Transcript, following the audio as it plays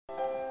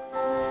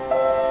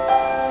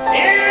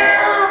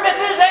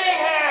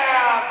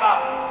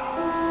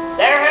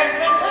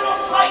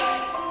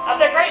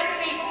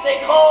they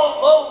call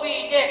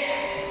Moby Dick.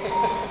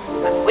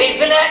 We've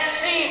been at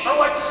sea for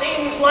what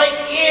seems like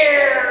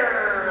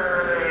years.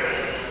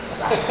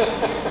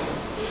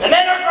 The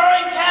men are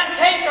growing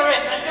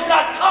cantankerous and do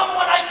not come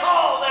when I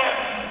call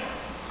them.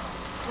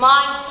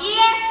 My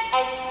dear,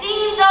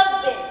 esteemed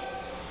husband,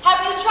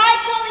 have you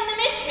tried calling them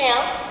Ishmael?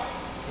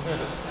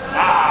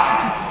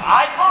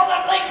 I call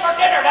them late for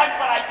dinner, that's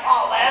what I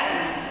call them.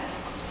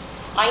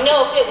 I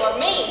know if it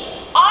were me,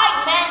 I'd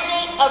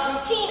mandate a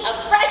routine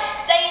of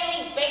fresh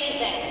daily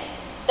bathing.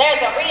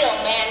 There's a real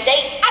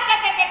mandate.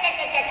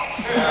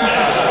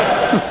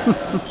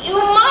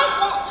 You might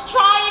want to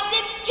try a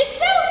dip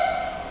yourself.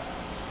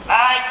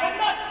 I could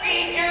not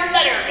read your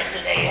letter,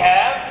 Mrs.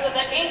 Ahab.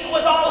 The ink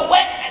was all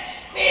wet and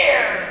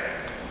smeared.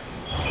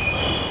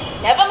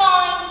 Never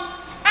mind.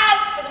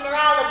 As for the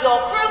morale of your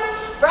crew,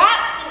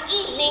 perhaps an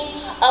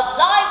evening of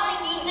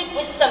lively music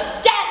with some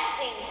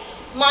dancing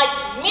might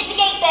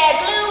mitigate their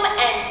gloom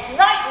and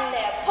brighten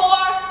their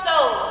poor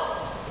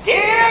souls.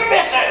 Dear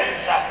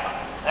Mrs.,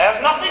 there's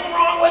nothing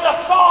wrong with a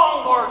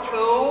song or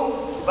two,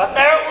 but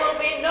there will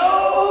be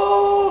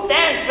no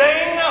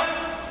dancing.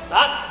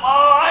 Not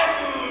while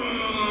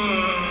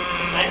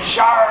I'm in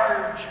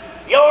charge.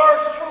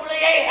 Yours truly,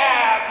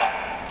 Ahab.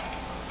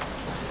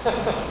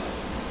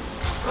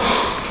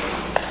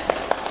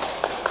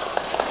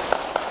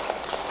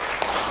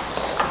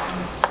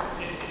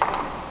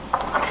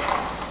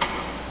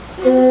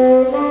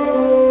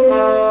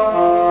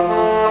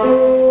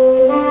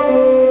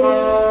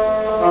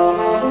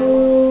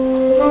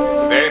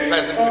 Very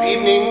pleasant good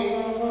evening.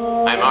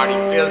 I'm Artie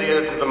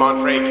Billiards of the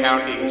Monterey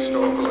County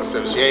Historical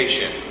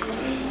Association.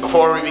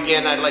 Before we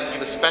begin, I'd like to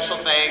give a special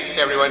thanks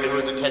to everyone who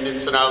was in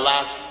attendance in our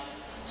last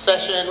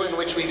session in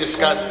which we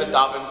discussed the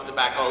Dobbins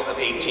debacle of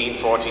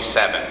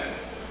 1847.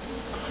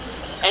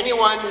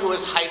 Anyone who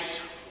has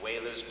hiked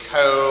Whalers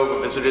Cove, or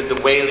visited the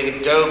whaling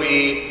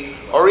adobe,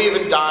 or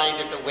even dined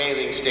at the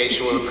whaling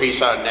station will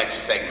appreciate our next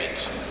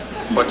segment.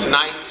 For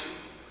tonight,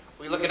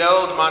 we look at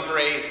old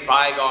Monterey's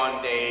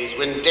bygone days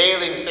when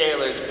daring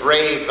sailors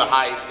braved the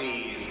high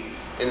seas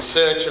in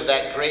search of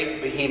that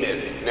great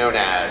behemoth known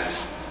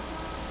as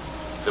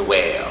the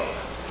whale.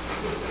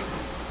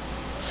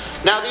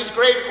 Now, these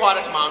great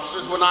aquatic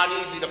monsters were not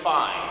easy to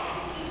find.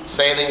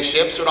 Sailing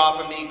ships would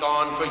often be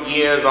gone for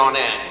years on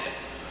end.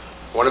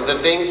 One of the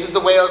things is the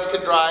whales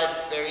could dive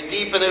very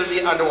deep and they would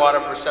be underwater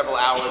for several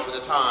hours at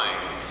a time.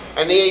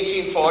 In the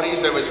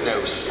 1840s, there was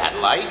no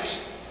satellite,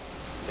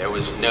 there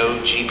was no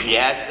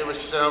GPS, there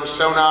was no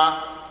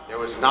sonar, there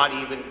was not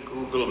even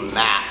Google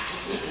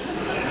Maps.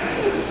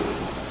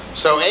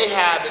 So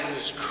Ahab and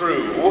his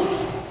crew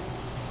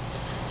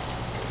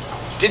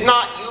did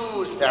not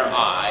use their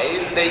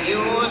eyes, they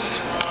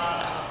used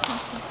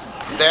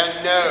their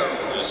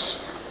nose.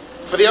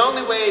 For the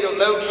only way to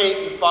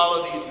locate and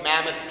follow these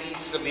mammoth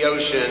beasts of the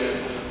ocean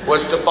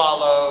was to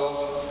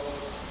follow,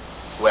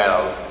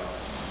 well,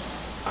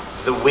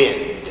 the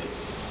wind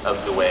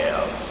of the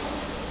whale.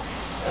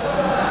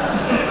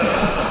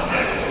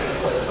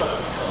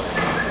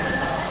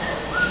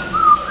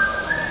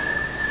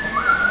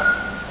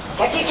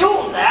 Catchy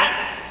tune, that.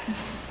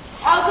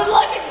 How's it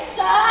looking,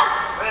 sir?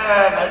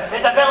 But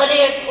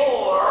visibility is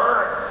poor.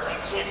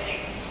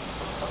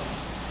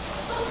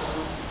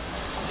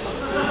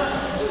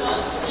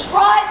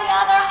 Try the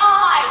other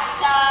eye,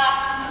 sir.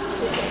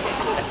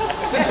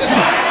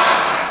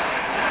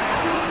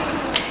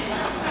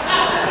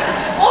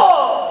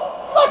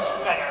 Oh, much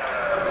better.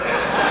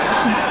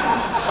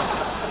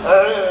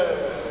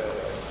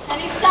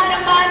 Any sign of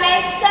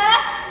mermaids, sir?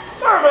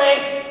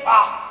 Mermaids?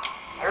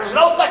 There's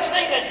no such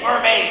thing as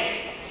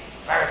mermaids.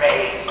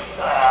 Mermaids,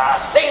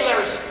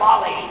 sailor's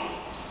folly.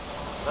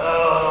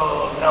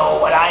 Oh, no,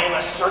 what I am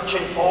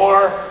a-searching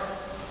for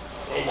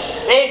is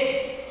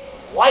big,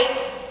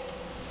 white,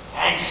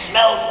 and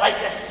smells like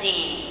the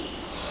sea.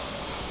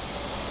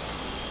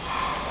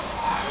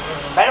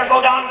 Better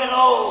go down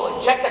below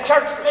and check the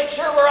charts to make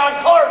sure we're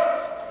on course.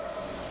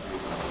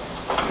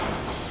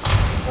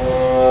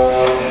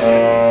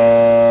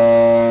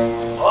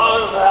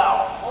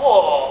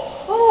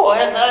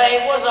 As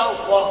I was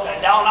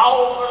walking down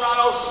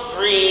Alvarado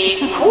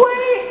Street,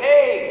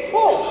 hey,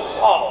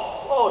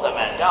 the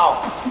man down.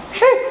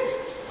 Sir,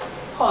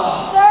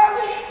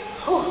 we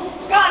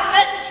got a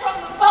message from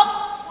the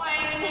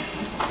boatswain.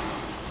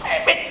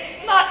 It's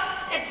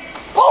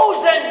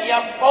bosun, you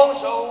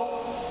bozo.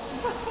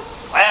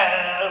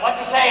 Well, what's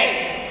he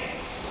say?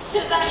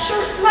 Says that it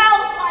sure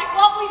smells like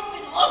what we've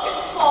been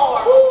looking for.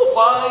 Oh,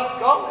 by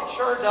gum, it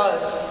sure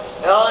does.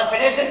 Well, if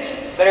it isn't,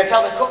 better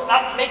tell the cook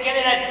not to make any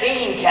of that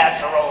bean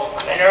casserole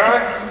for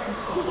dinner.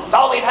 It's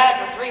all we've had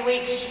for 3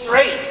 weeks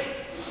straight.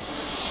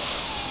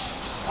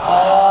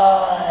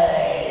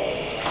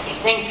 He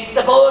thinks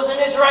the bosun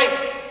is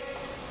right.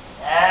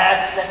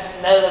 That's the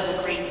smell of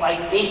the great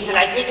white beast, and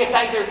I think it's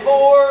either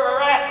fore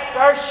or aft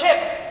our ship.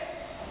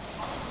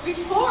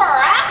 Before or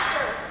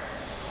after?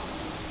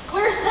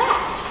 Where's that?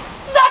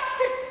 Not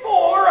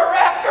before or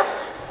after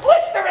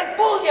blister and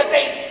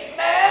bouillabaisse,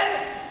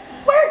 man.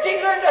 Where'd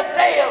you learn to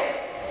sail?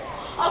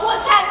 I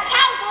once had a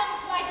cowboat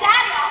with my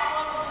daddy off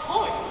Lover's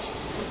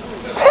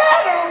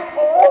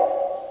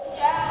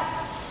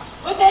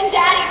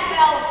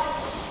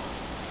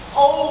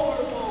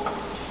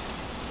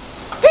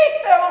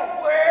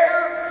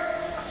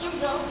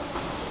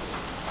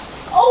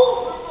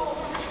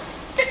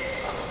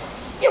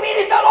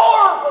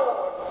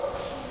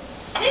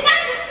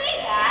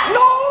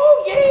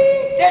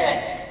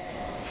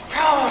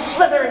Oh,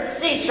 slithering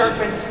sea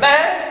serpents,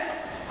 man.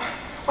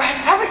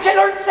 Haven't you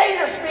learned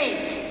sailor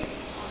speak?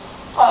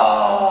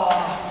 Oh,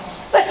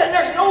 listen,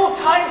 there's no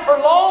time for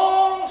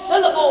long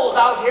syllables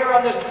out here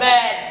on this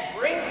mad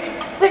drink.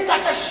 We've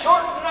got to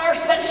shorten our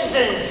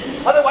sentences.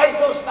 Otherwise,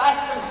 those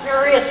fast and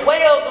furious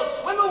whales will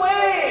swim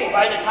away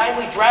by the time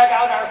we drag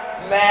out our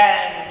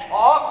man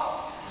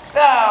talk.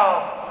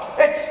 Now,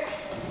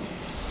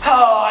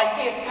 I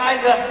see it's time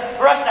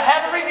for us to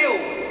have a review.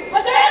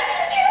 A dance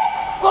review?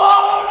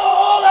 Oh,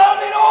 no, there'll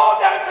be no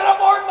dancing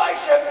aboard my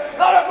ship.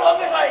 Not as long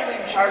as I'm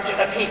in charge of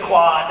the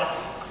Pequod.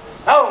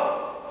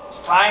 No, it's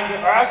time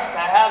for us to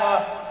have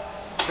a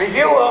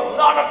review of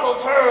nautical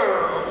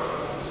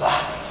terms.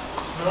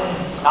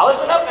 Now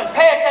listen up and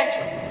pay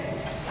attention.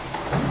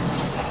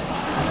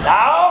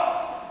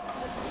 Now,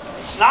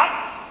 it's not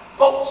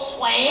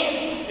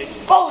boatswain, it's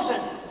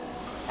bosun.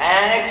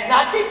 And it's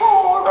not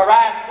before or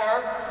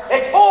after,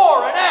 it's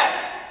fore and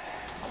aft.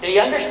 Do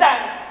you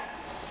understand?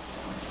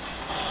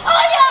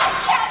 Aye, aye,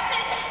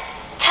 Captain.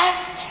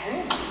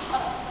 Captain?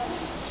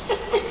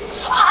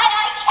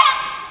 Aye,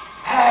 Captain.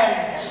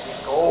 There you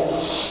go.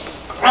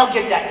 I'll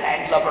get that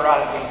landlubber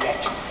out of me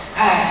yet.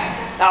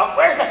 Now,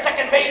 where's the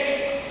second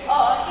mate?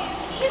 Oh,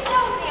 he's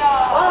down in the,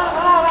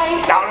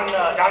 He's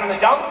down in the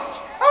dumps.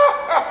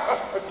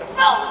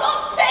 No, the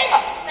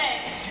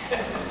basement.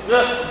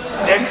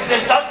 This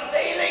is a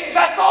sailing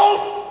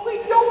vessel. We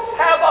don't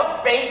have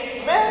a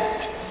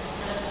basement.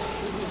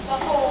 The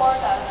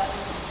forecastle.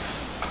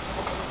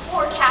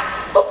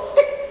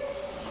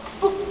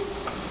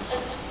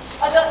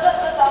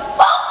 The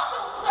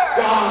forecastle, sir.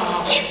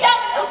 He's down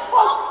in the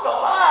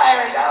Forecastle.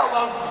 Aye, now,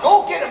 well,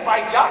 go get him, by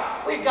Jock.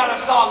 We've got a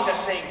song to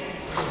sing.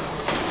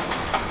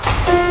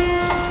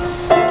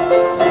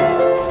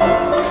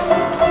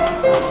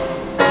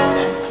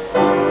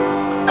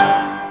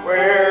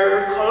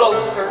 We're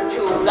closer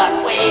to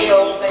that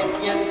whale than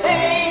you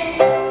think.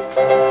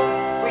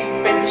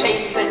 We've been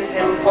chasing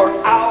him for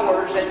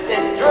hours in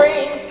this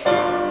drink.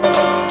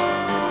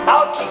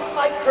 I'll keep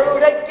my crew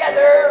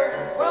together.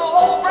 We'll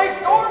all brave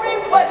stormy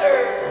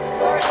weather.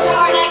 We're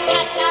sure to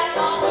get that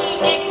Moby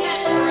Dick to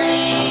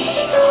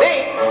shrink.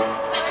 Sing.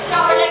 So we're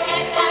sure to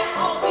get that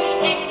Moby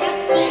Dick to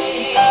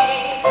sing.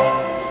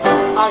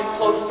 I'm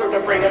closer to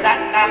bringing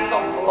that mass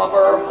of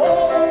blubber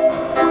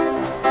home.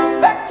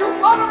 Back to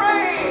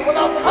Monterey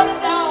without cutting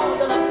down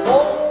to the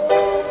bone.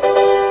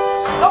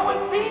 No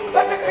one's seen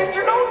such a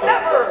creature, no,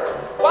 never.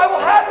 Why, we'll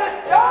have this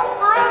job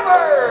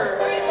forever.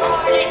 We're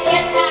sure to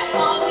get that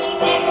Moby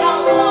Dick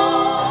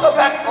alone.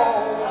 Back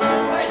home.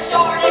 We're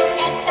sure to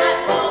get that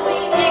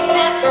Moby Dick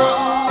back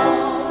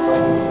home.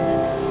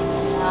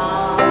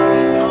 Now we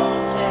know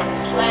there's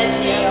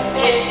plenty of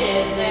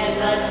fishes in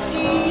the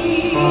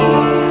sea.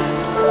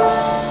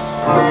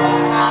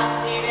 Perhaps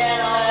even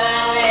a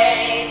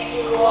place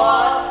 2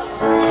 or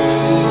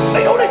 3.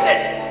 They don't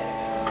exist.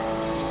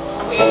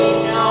 We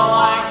know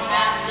our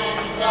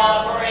captain's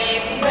a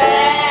brave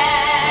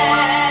man,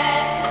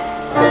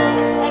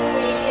 and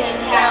we can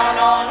count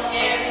on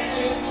him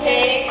to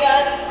take a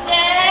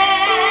stand.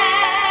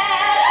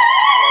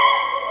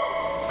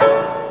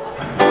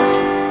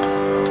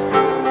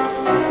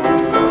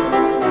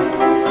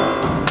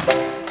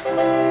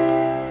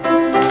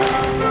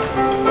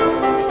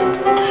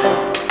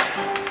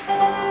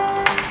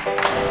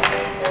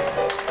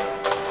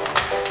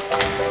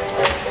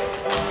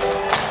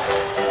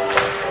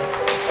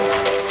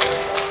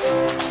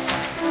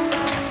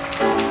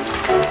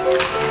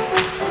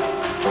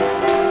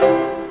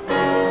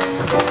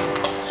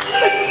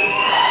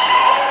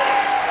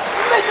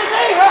 Mrs.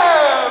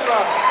 Ahab!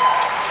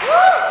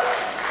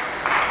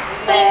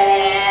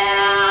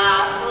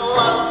 They're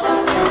closer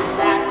to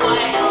that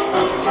whale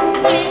than you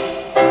think.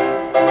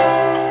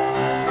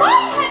 My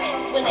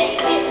heavens, when they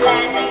hit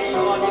land, they